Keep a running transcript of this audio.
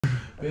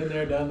Been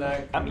there, done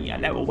that. I mean, I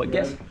never would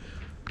guess.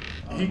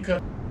 He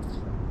cut.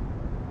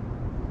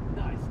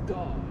 Nice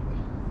dog.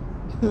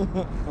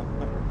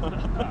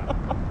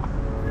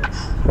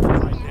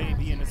 Like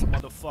baby in this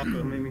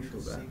motherfucker. Made me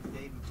feel bad.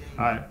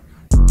 Alright.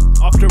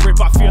 Off the rip,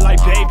 I feel like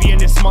baby in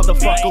this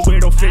motherfucker.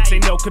 Weirdo fits,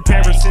 ain't no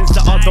comparisons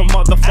to other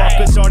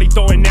motherfuckers. Already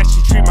throwing that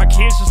shit, treat my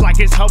kids just like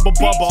it's Hubba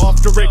Bubba.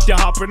 Off the rip, they're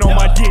hopping on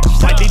my dick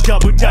just like they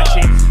double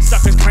dutching.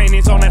 Suckers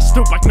claiming on that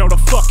stoop like no the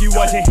fuck you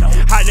wasn't.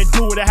 Had to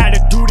do what I had to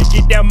do to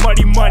get that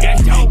muddy money.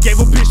 Gave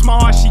a bitch my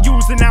heart, she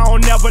used it, now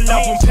I'll never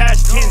love them.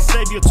 Past 10,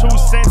 save your 2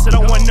 cents, I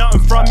don't want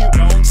nothing from you.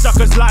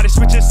 Suckers lie to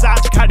switch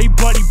sides, how they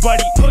buddy.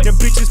 Them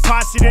bitches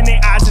posse in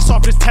their eyes, it's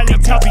off as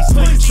Teletubbies.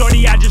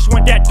 Shorty, I just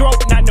want that throat,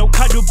 not no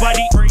cuddle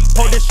buddy.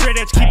 Hold the straight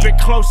edge, keep it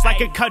close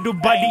like a cuddle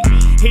buddy.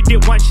 Hit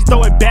it once, she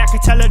throw it back, I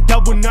tell her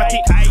double nut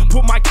it.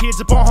 Put my kids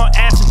up on her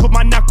ass and put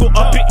my knuckle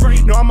up it.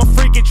 No, I'm a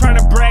freak, ain't trying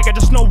to brag, I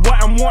just know what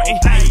I'm wanting.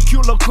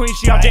 Cute little queen,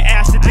 she out the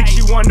ass to think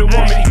she Wonder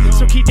Woman.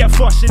 So keep that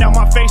fuck shit out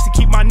my face to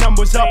keep my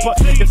numbers up. But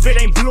if it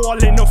ain't blue all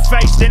in her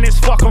face, then it's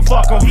fuck 'em.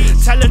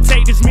 Tell her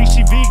take this me,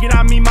 she vegan,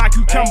 I mean my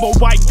cucumber.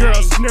 White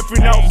girls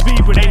sniffing out V,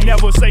 but they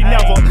never say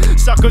never.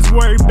 Suckers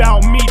worry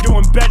about me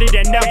doing better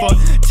than ever.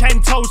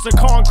 10 toes to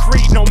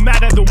concrete, no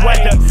matter the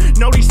weather.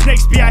 Know these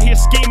snakes be out here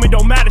scheming,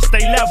 don't matter,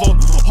 stay level.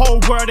 Whole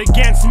world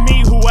against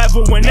me,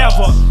 whoever,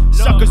 whenever.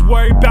 Suckers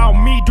worry about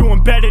me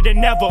doing better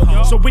than ever.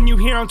 So when you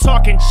hear I'm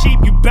talking cheap,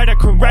 you better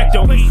correct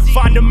them.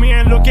 Find a mirror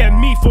and look at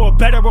me for a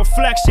better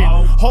reflection.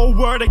 Whole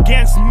world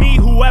against me,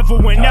 whoever,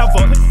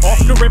 whenever.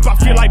 Off the rip, I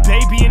feel like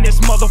baby in this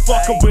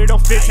motherfucker. Weirdo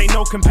fits, ain't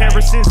no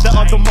comparisons to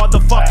other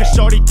motherfuckers.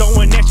 Shorty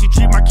throwing that, she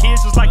treat my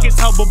kids just like it's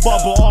Hubba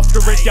Bubba. Off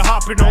the rip, you're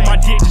hopping on my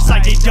dick just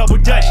like they double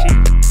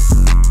dutching.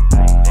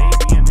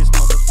 Baby in this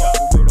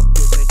motherfucker, weirdo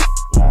fits, ain't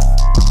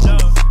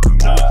love.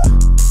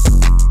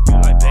 Feel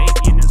like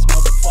baby in this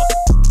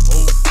motherfucker.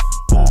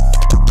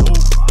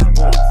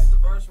 Get the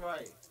verse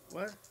right.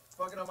 What?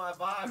 Fucking on my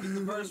vibe, get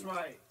the verse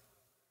right.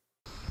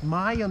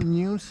 My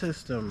immune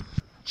system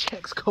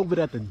checks COVID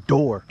at the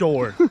door.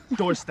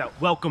 Doorstep,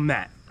 welcome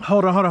that.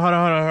 Hold on.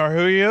 Who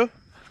are you?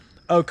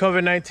 Oh,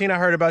 COVID-19. I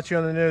heard about you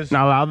on the news.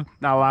 Not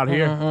allowed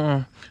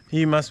here.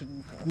 He must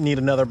need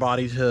another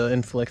body to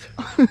inflict.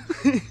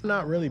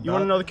 Not really. You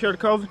want to know the cure to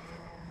COVID?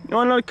 You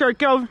want to know the cure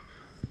to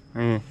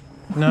COVID?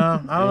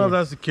 No, I don't know if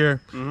that's the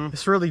cure.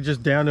 It's really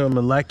just down to a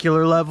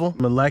molecular level.